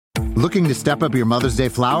Looking to step up your Mother's Day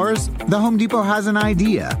flowers? The Home Depot has an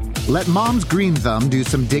idea. Let Mom's Green Thumb do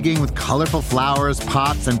some digging with colorful flowers,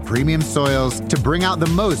 pots, and premium soils to bring out the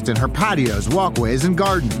most in her patios, walkways, and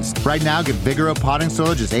gardens. Right now, get Vigoro potting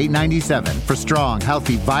soil just $8.97 for strong,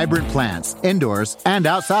 healthy, vibrant plants, indoors and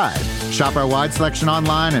outside. Shop our wide selection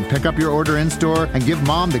online and pick up your order in-store and give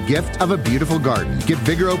Mom the gift of a beautiful garden. Get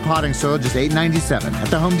Vigoro potting soil just $8.97 at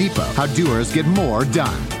the Home Depot. How doers get more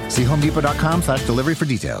done. See homedepot.com/delivery for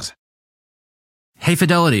details. Hey,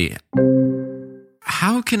 Fidelity.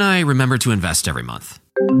 How can I remember to invest every month?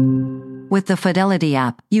 With the Fidelity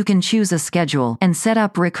app, you can choose a schedule and set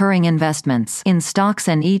up recurring investments in stocks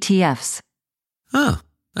and ETFs. Oh,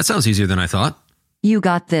 that sounds easier than I thought. You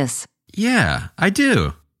got this. Yeah, I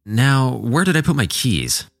do. Now, where did I put my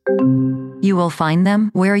keys? You will find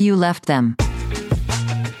them where you left them.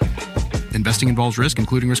 Investing involves risk,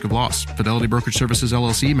 including risk of loss. Fidelity Brokerage Services,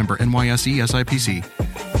 LLC, member NYSE, SIPC.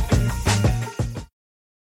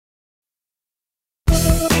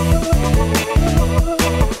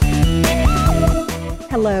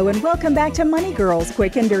 Hello and welcome back to Money Girls,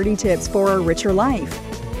 quick and dirty tips for a richer life.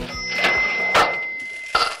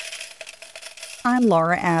 I'm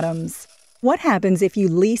Laura Adams. What happens if you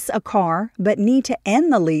lease a car but need to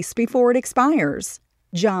end the lease before it expires?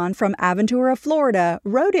 John from Aventura, Florida,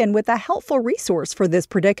 wrote in with a helpful resource for this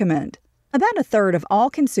predicament. About a third of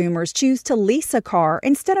all consumers choose to lease a car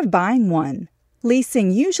instead of buying one.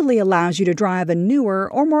 Leasing usually allows you to drive a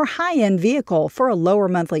newer or more high-end vehicle for a lower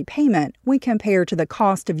monthly payment when compared to the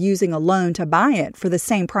cost of using a loan to buy it for the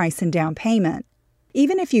same price in down payment.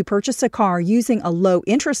 Even if you purchase a car using a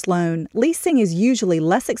low-interest loan, leasing is usually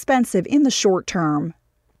less expensive in the short term.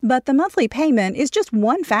 But the monthly payment is just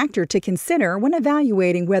one factor to consider when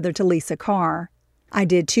evaluating whether to lease a car. I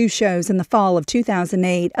did 2 shows in the fall of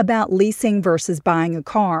 2008 about leasing versus buying a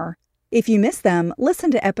car. If you missed them,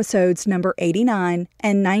 listen to episodes number 89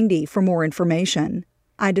 and 90 for more information.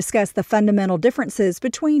 I discuss the fundamental differences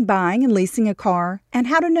between buying and leasing a car and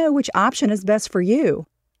how to know which option is best for you.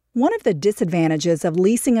 One of the disadvantages of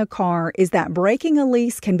leasing a car is that breaking a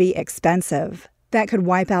lease can be expensive. That could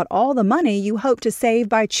wipe out all the money you hope to save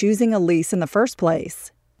by choosing a lease in the first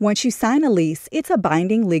place. Once you sign a lease, it's a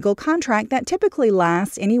binding legal contract that typically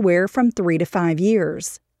lasts anywhere from 3 to 5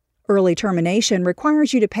 years. Early termination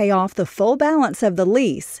requires you to pay off the full balance of the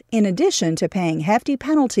lease, in addition to paying hefty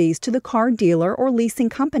penalties to the car dealer or leasing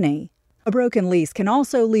company. A broken lease can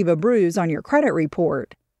also leave a bruise on your credit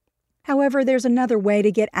report. However, there's another way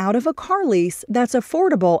to get out of a car lease that's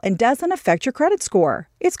affordable and doesn't affect your credit score.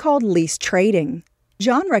 It's called lease trading.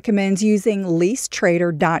 John recommends using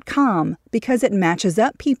leasetrader.com because it matches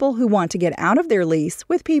up people who want to get out of their lease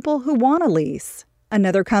with people who want a lease.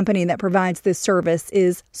 Another company that provides this service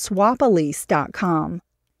is swapalease.com.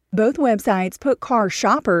 Both websites put car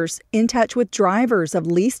shoppers in touch with drivers of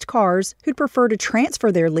leased cars who'd prefer to transfer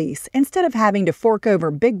their lease instead of having to fork over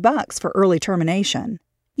big bucks for early termination.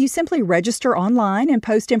 You simply register online and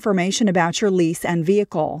post information about your lease and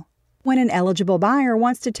vehicle. When an eligible buyer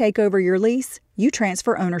wants to take over your lease, you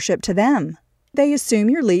transfer ownership to them. They assume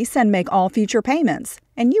your lease and make all future payments,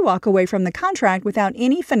 and you walk away from the contract without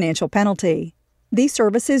any financial penalty. These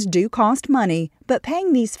services do cost money, but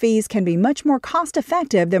paying these fees can be much more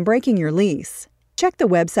cost-effective than breaking your lease. Check the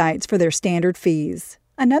websites for their standard fees.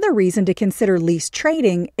 Another reason to consider lease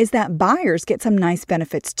trading is that buyers get some nice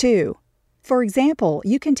benefits too. For example,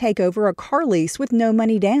 you can take over a car lease with no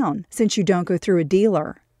money down, since you don't go through a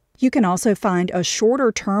dealer. You can also find a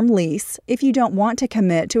shorter-term lease if you don't want to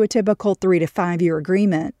commit to a typical 3 to 5 year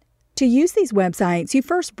agreement. To use these websites, you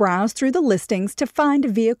first browse through the listings to find a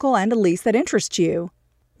vehicle and a lease that interests you.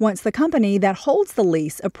 Once the company that holds the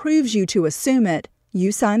lease approves you to assume it,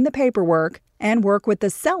 you sign the paperwork and work with the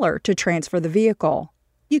seller to transfer the vehicle.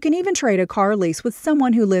 You can even trade a car lease with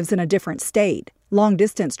someone who lives in a different state.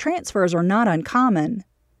 Long-distance transfers are not uncommon.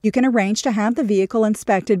 You can arrange to have the vehicle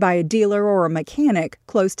inspected by a dealer or a mechanic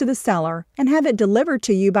close to the seller and have it delivered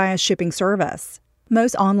to you by a shipping service.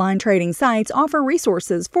 Most online trading sites offer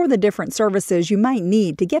resources for the different services you might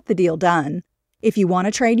need to get the deal done. If you want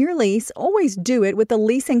to trade your lease, always do it with the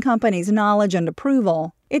leasing company's knowledge and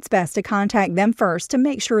approval. It's best to contact them first to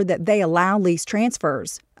make sure that they allow lease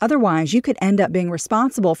transfers. Otherwise, you could end up being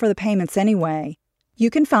responsible for the payments anyway. You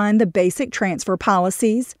can find the basic transfer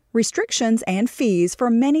policies, restrictions, and fees for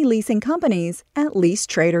many leasing companies at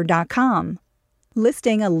leasetrader.com.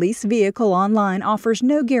 Listing a leased vehicle online offers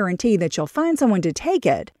no guarantee that you'll find someone to take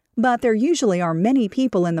it, but there usually are many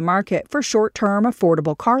people in the market for short-term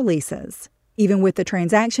affordable car leases. Even with the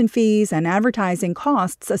transaction fees and advertising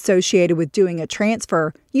costs associated with doing a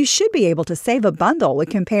transfer, you should be able to save a bundle when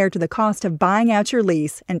compared to the cost of buying out your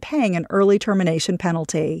lease and paying an early termination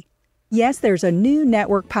penalty. Yes, there's a new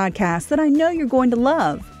network podcast that I know you're going to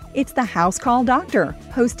love. It's The House Call Doctor,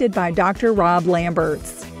 hosted by Dr. Rob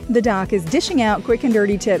Lamberts. The doc is dishing out quick and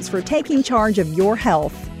dirty tips for taking charge of your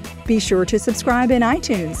health. Be sure to subscribe in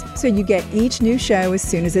iTunes so you get each new show as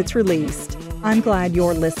soon as it's released. I'm glad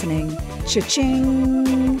you're listening.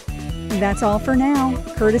 Cha-ching! That's all for now,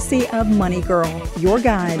 courtesy of Money Girl, your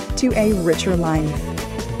guide to a richer life.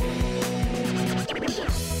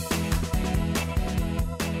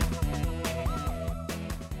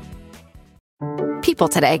 People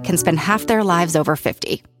today can spend half their lives over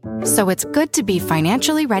 50. So it's good to be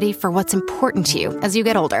financially ready for what's important to you as you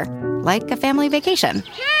get older, like a family vacation.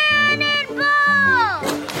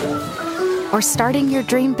 Or starting your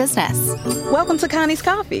dream business. Welcome to Connie's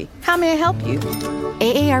Coffee. How may I help you?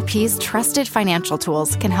 AARP's trusted financial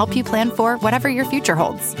tools can help you plan for whatever your future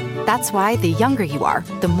holds. That's why the younger you are,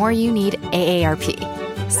 the more you need AARP.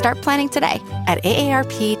 Start planning today at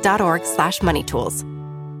aarp.org/moneytools.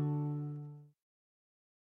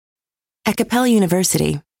 At Capella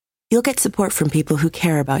University, you'll get support from people who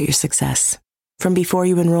care about your success. From before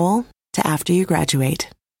you enroll to after you graduate.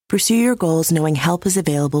 Pursue your goals knowing help is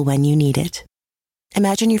available when you need it.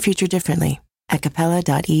 Imagine your future differently at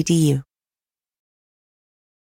capella.edu.